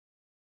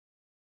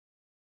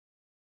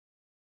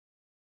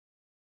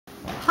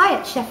Hi,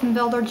 it's Chef and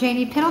Builder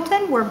Janie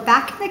Pendleton. We're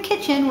back in the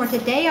kitchen where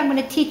today I'm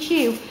going to teach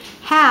you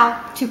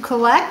how to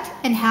collect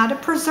and how to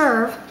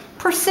preserve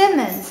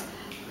persimmons.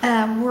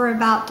 We're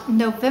about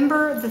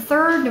November the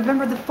 3rd,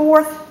 November the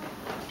 4th.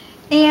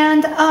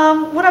 And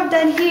what I've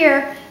done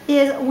here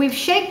is we've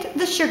shaked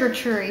the sugar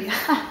tree.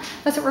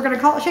 That's what we're going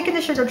to call it, shaking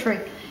the sugar tree.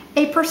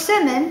 A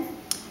persimmon,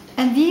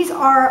 and these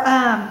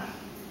are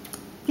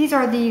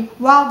the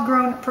wild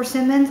grown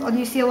persimmons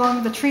you see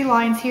along the tree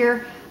lines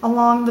here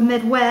along the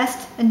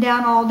Midwest and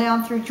all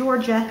down through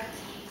Georgia.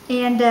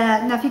 And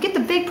now if you get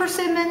the big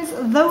persimmons,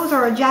 those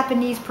are a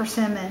Japanese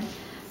persimmon.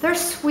 They're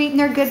sweet and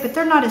they're good, but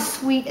they're not as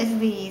sweet as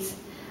these.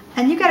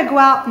 And you got to go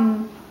out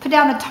and put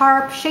down a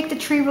tarp, shake the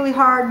tree really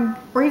hard,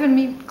 or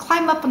even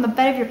climb up on the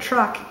bed of your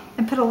truck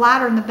and put a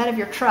ladder in the bed of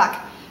your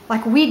truck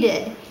like we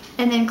did,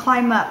 and then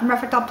climb up. Matter of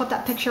fact, I'll put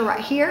that picture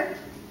right here.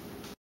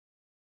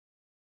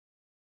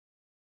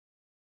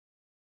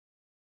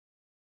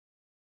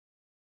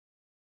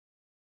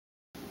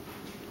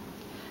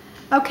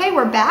 Okay,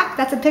 we're back.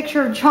 That's a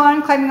picture of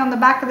John climbing on the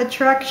back of the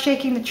truck,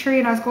 shaking the tree,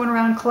 and I was going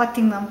around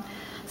collecting them.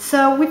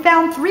 So we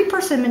found 3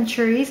 persimmon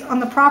trees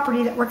on the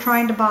property that we're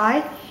trying to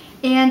buy.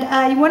 And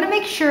you want to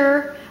make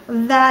sure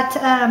that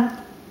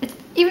it's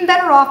even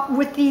better off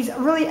with these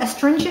really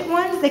astringent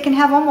ones. They can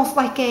have almost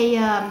like a,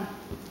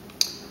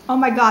 oh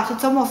my gosh,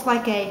 it's almost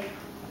like a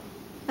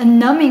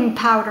numbing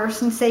powder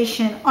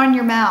sensation on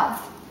your mouth.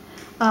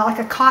 Like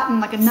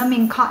a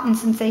numbing cotton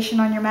sensation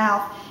on your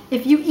mouth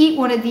if you eat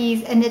one of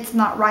these and it's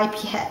not ripe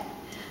yet.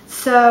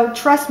 So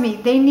trust me,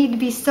 they need to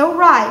be so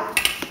ripe.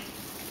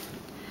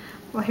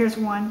 Well, here's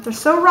one. They're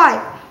so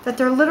ripe that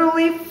they're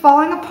literally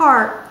falling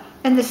apart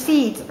and the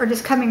seeds are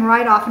just coming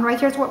right off. And right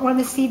here's what one of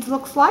the seeds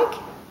looks like.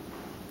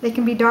 They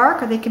can be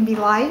dark or they can be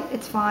light.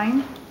 It's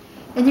fine.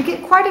 And you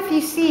get quite a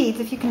few seeds,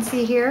 if you can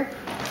see here.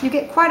 You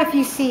get quite a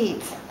few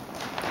seeds.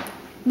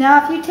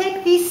 Now, if you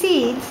take these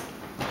seeds,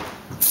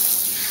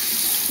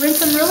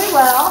 rinse them really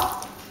well.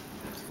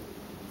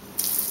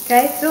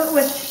 Okay, fill it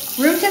with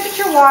room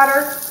temperature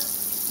water,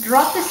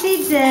 drop the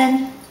seeds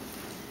in,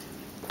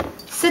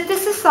 sit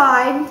this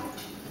aside,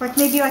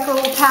 maybe like a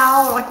little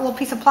towel or like a little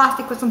piece of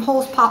plastic with some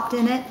holes popped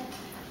in it.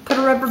 Put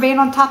a rubber band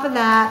on top of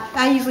that.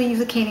 I usually use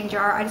a canning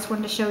jar. I just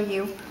wanted to show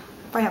you.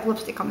 I have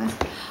lipstick on this.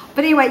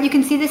 But anyway, you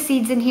can see the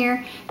seeds in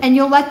here, and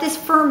you'll let this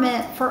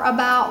ferment for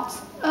about,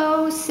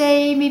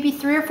 say maybe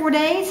 3 or 4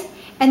 days,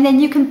 and then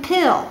you can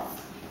peel.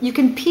 You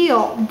can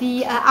peel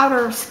the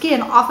outer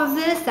skin off of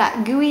this,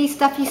 that gooey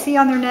stuff you see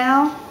on there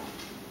now.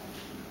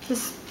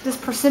 This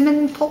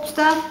persimmon pulp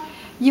stuff.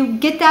 You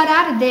get that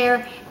out of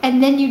there,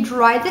 and then you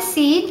dry the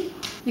seed.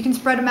 You can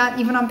spread them out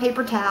even on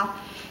paper towel.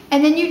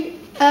 And then you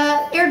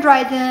air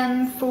dry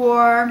them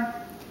for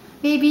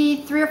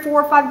maybe 3 or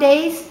 4 or 5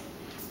 days,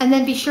 and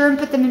then be sure and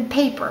put them in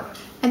paper.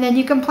 And then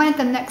you can plant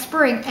them next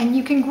spring, and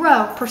you can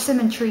grow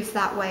persimmon trees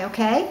that way,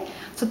 okay?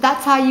 So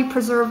that's how you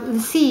preserve the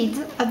seeds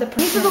of the persimmon.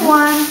 These are the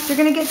ones, you're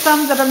going to get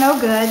some that are no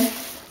good.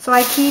 So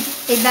I keep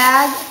a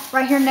bag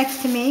right here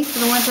next to me for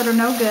the ones that are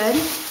no good.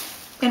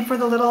 And for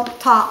the little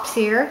tops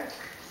here.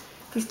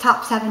 These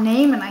tops have a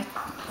name, and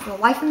for the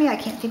life of me, I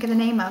can't think of the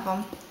name of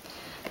them.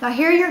 Now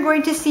here you're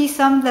going to see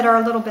some that are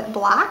a little bit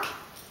black.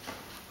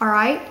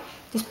 Alright,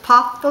 just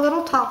pop the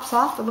little tops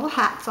off, the little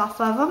hats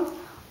off of them.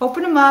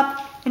 Open them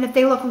up, and if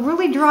they look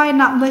really dry and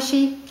not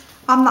mushy,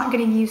 I'm not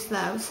going to use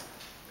those.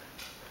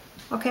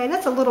 Okay,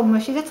 that's a little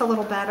mushy, that's a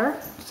little better.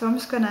 So I'm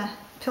just going to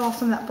peel off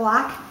some of that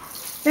black.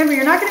 Remember,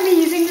 you're not going to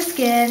be using the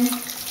skin.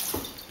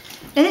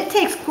 And it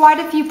takes quite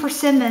a few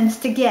persimmons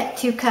to get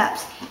 2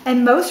 cups.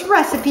 And most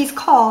recipes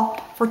call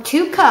for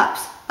 2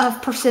 cups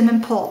of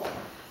persimmon pulp.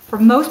 For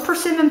most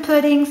persimmon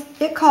puddings,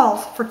 it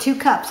calls for 2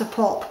 cups of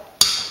pulp.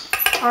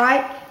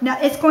 Alright, now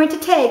it's going to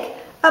take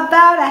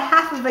about a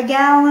half of a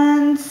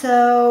gallon,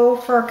 so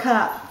for a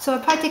cup. So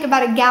it'll probably take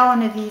about a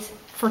gallon of these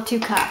for 2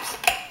 cups.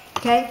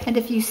 Okay, and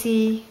if you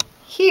see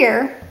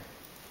here,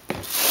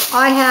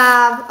 I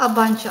have a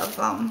bunch of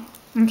them.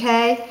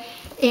 Okay,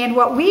 and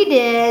what we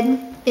did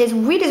is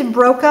we just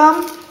broke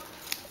them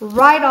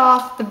right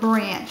off the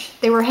branch.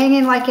 They were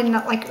hanging like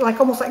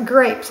almost like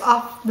grapes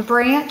off the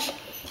branch,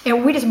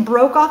 and we just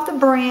broke off the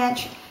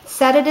branch,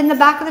 set it in the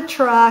back of the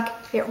truck.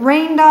 It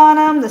rained on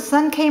them, the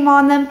sun came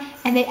on them,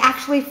 and they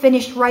actually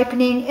finished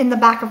ripening in the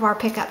back of our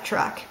pickup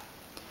truck.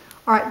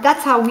 All right,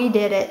 that's how we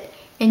did it.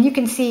 And you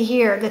can see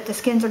here that the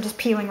skins are just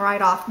peeling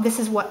right off. This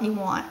is what you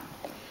want.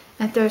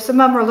 And if there's some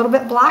of them are a little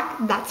bit black,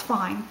 that's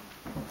fine.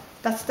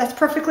 That's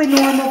perfectly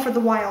normal for the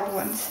wild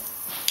ones.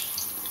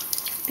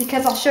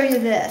 Because I'll show you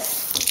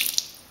this.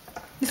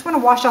 Just want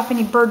to wash off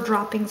any bird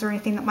droppings or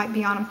anything that might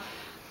be on them.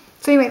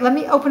 So anyway, let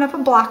me open up a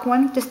black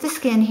one, just the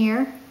skin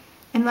here.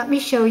 And let me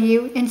show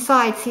you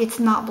inside. See, it's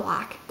not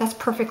black. That's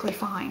perfectly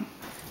fine.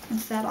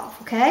 Rinse that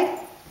off, okay?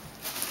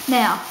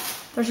 Now,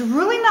 there's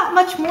really not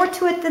much more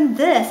to it than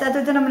this,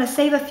 other than I'm going to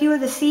save a few of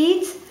the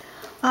seeds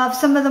of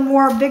some of the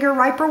more bigger,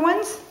 riper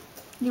ones.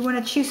 You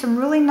want to choose some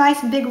really nice,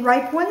 big,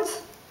 ripe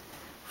ones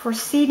for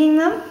seeding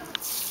them.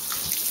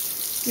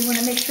 You want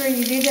to make sure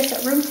you do this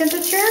at room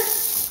temperature.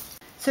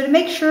 So to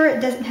make sure it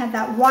doesn't have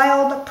that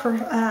wild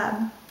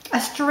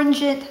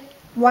astringent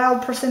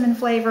wild persimmon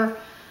flavor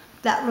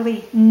that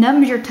really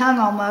numbs your tongue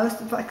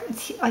almost.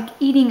 It's like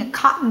eating a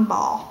cotton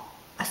ball,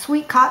 a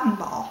sweet cotton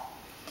ball.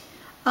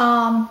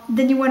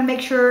 Then you want to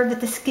make sure that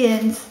the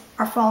skins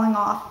are falling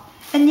off.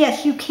 And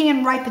yes, you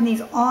can ripen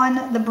these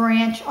on the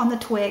branch, on the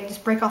twig.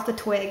 Just break off the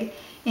twig,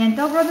 and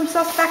they'll grow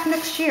themselves back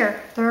next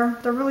year. They're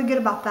really good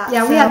about that.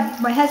 Yeah,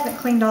 my husband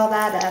cleaned all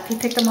that up. He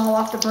picked them all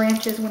off the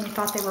branches when he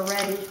thought they were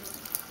ready.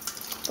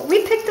 But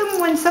we picked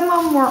them when some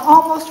of them were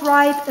almost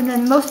ripe, and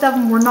then most of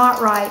them were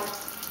not ripe.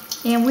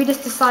 And we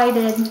just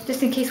decided,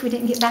 just in case we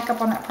didn't get back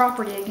up on that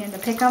property again to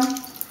pick them,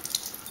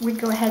 we'd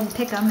go ahead and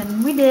pick them,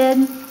 and we did.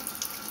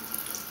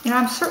 And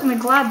I'm certainly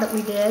glad that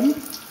we did.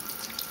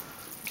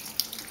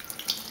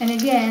 And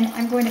again,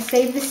 I'm going to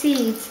save the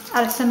seeds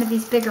out of some of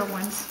these bigger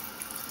ones.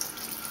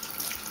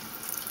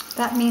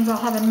 That means I'll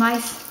have a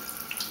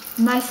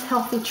nice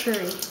healthy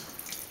tree.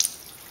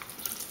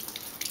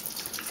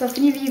 So if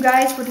any of you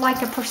guys would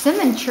like a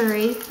persimmon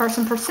tree or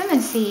some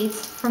persimmon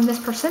seeds from this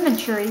persimmon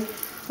tree,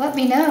 let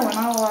me know and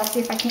I'll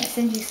see if I can't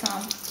send you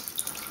some.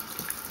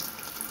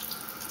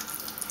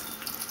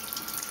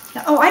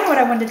 Now, oh, I know what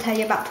I wanted to tell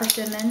you about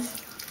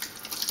persimmons.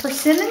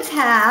 Persimmons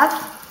have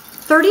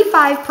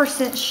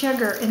 35%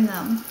 sugar in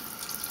them,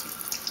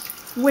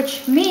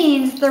 which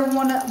means they're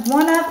one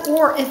of,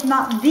 or if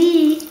not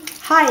the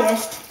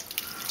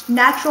highest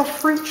natural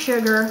fruit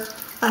sugar.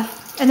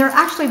 And they're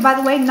actually, by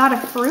the way, not a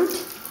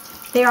fruit.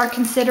 They are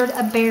considered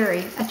a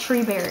berry, a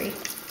tree berry.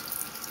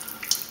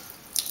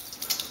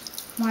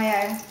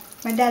 My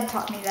dad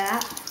taught me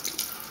that.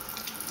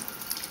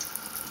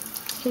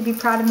 He'd be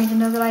proud of me to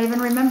know that I even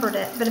remembered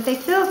it. But if they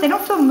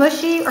don't feel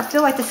mushy or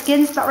feel like the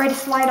skin's about ready to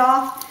slide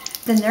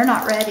off, then they're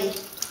not ready.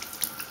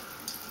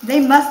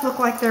 They must look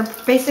like they're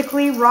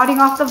basically rotting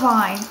off the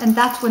vine, and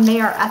that's when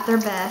they are at their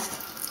best.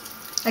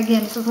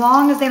 Again, just as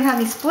long as they don't have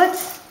any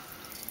splits,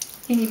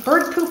 any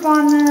bird poop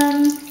on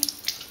them.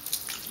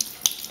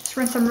 Just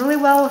rinse them really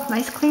well with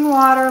nice clean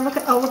water. Look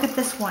at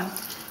this one.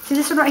 See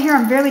this one right here?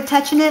 I'm barely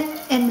touching it,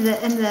 and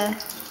the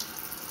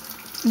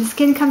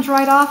skin comes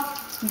right off.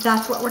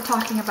 That's what we're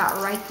talking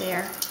about right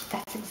there.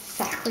 That's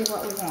exactly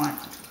what we want.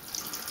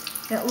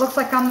 It looks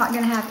like I'm not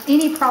going to have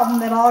any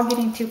problem at all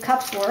getting 2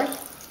 cups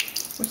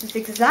worth, which is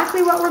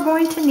exactly what we're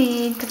going to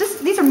need, because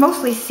these are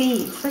mostly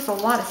seeds. There's a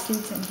lot of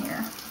seeds in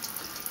here.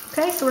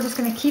 Okay, so we're just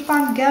going to keep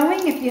on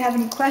going. If you have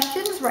any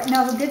questions, right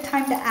now is a good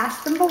time to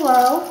ask them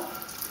below.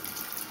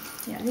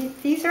 Yeah,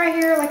 these right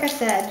here, like I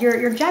said,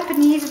 your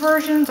Japanese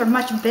versions are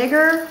much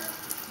bigger,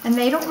 and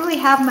they don't really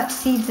have much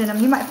seeds in them.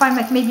 You might find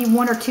like maybe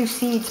 1 or 2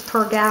 seeds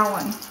per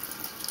gallon.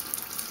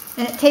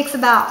 And it takes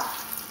about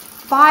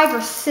 5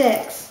 or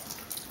 6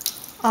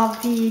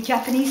 of the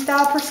Japanese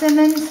style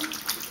persimmons.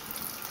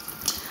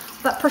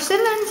 But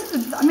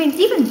persimmons, I mean,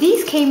 even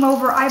these came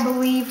over, I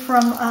believe,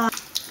 from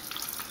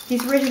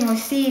these original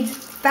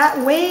seeds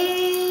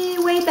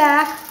way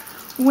back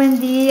when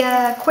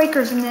the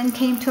Quakers and then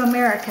came to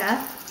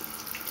America.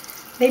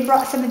 They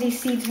brought some of these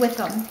seeds with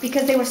them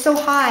because they were so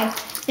high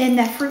in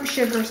the fruit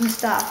sugars and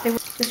stuff. They were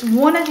just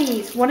one of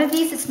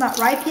these that's not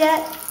ripe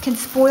yet can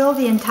spoil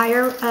the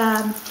entire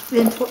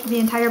the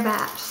entire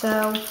batch.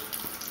 So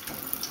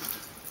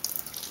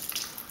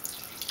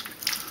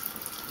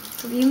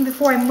even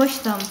before I mush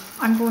them,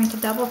 I'm going to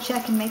double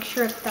check and make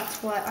sure if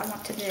that's what I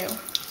want to do.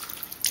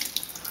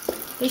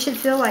 They should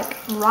feel like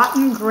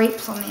rotten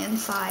grapes on the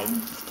inside,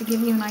 just to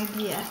give you an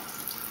idea.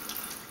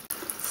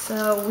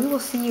 So we will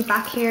see you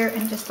back here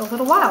in just a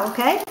little while,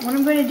 okay? What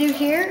I'm going to do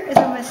here is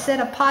I'm going to set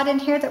a pot in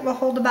here that will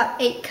hold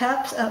about 8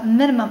 cups,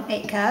 minimum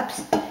 8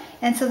 cups.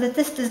 And so that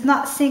this does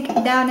not sink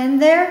down in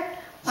there,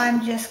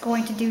 I'm just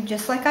going to do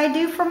just like I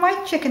do for my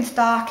chicken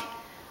stock.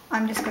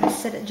 I'm just going to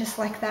set it just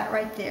like that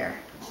right there.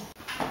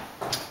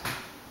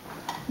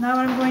 Now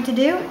what I'm going to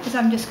do is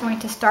I'm just going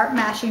to start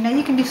mashing. Now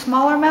you can do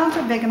smaller amounts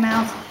or big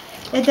amounts.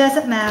 It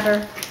doesn't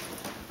matter.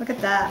 Look at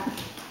that.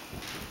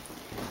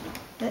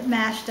 It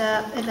mashed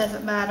up. It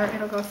doesn't matter.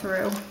 It'll go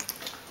through.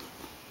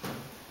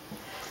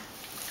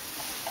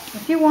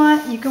 If you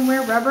want, you can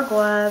wear rubber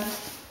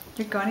gloves.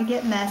 You're going to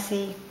get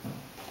messy.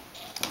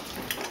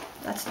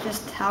 That's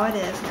just how it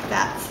is. Like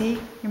that. See?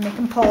 You're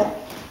making pulp.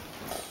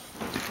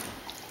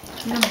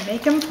 You're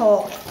making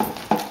pulp.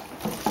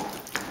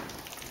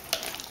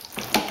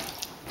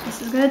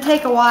 This is going to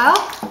take a while.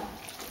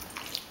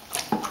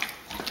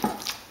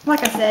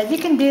 Like I said, you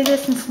can do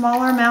this in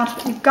smaller amounts,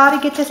 but you've got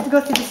to get this to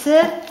go through the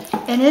sieve,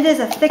 and it is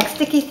a thick,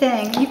 sticky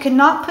thing. You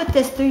cannot put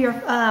this through your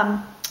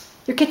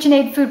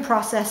KitchenAid food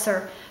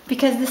processor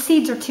because the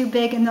seeds are too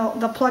big and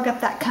they'll plug up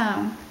that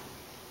cone.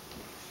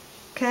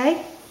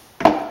 Okay?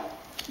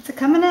 It's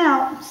coming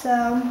out,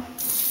 so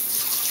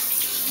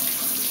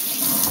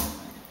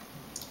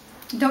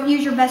don't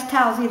use your best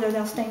towels either.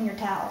 They'll stain your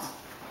towels.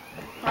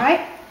 All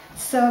right?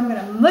 So I'm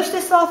going to mush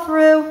this all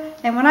through,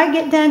 and when I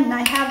get done and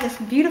I have this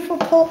beautiful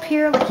pulp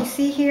here, like you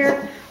see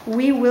here,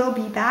 we will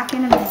be back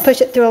in a minute.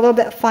 Push it through a little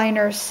bit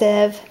finer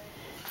sieve.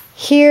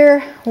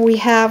 Here we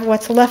have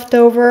what's left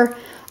over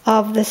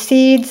of the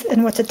seeds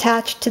and what's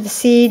attached to the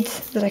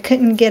seeds that I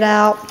couldn't get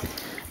out.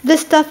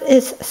 This stuff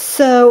is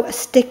so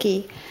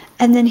sticky.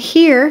 And then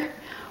here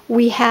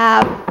we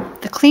have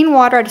the clean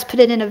water. I just put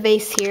it in a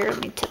vase here.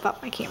 Let me tip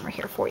up my camera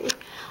here for you.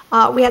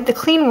 We have the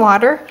clean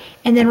water,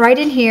 and then right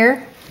in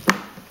here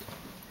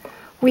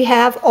we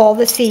have all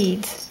the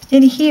seeds.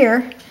 In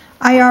here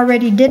I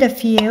already did a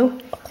few,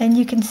 and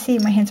you can see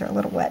my hands are a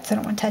little wet, so I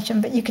don't want to touch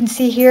them, but you can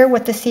see here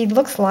what the seed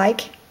looks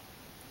like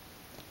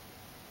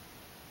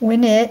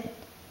when it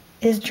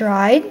is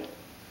dried.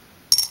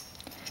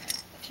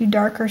 Few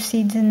darker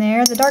seeds in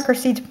there. The darker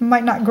seeds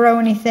might not grow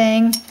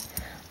anything,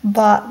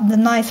 but the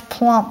nice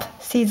plump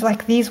seeds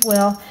like these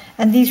will.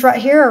 And these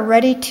right here are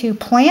ready to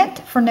plant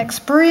for next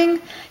spring.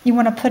 You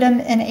want to put them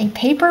in a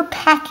paper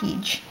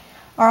package,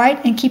 all right,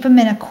 and keep them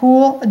in a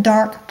cool,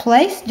 dark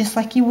place, just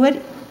like you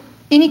would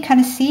any kind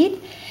of seed.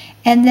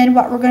 And then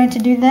what we're going to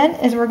do then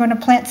is we're going to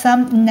plant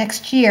some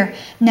next year.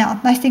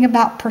 Now, nice thing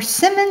about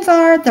persimmons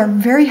are they're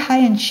very high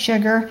in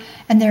sugar,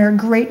 and they're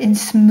great in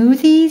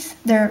smoothies.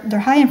 They're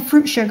high in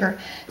fruit sugar.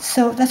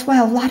 So that's why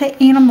a lot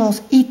of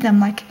animals eat them,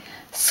 like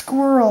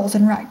squirrels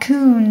and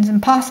raccoons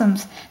and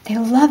possums. They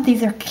love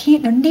these.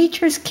 They're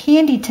nature's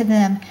candy to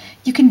them.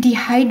 You can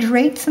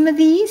dehydrate some of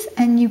these,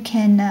 and you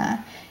can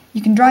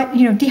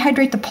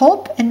dehydrate the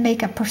pulp and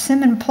make a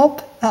persimmon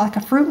pulp, like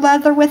a fruit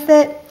leather with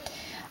it.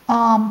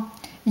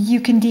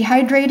 You can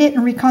dehydrate it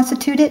and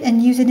reconstitute it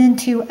and use it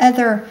into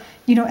other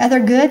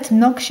goods,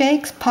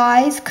 milkshakes,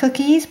 pies,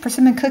 cookies,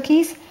 persimmon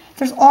cookies.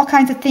 There's all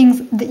kinds of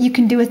things that you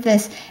can do with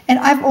this. And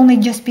I've only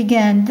just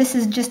begun. This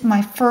is just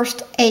my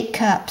first 8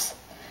 cups.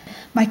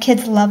 My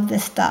kids love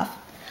this stuff.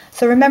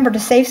 So remember to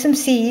save some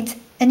seeds.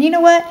 And you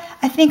know what?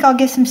 I think I'll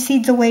give some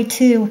seeds away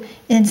too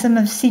in some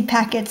of seed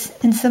packets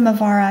in some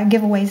of our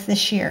giveaways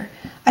this year.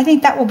 I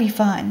think that will be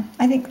fun.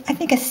 I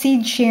think a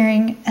seed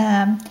sharing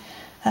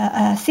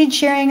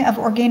of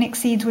organic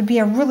seeds would be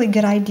a really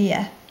good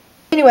idea.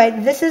 Anyway,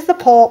 this is the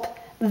pulp.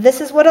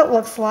 This is what it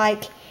looks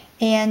like,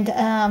 and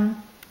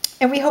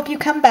we hope you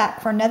come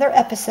back for another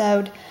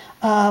episode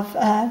of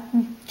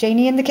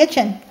Janie in the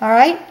Kitchen. All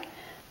right?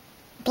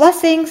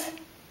 Blessings.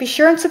 Be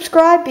sure and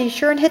subscribe. Be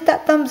sure and hit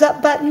that thumbs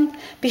up button.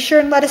 Be sure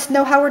and let us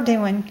know how we're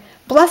doing.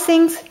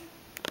 Blessings.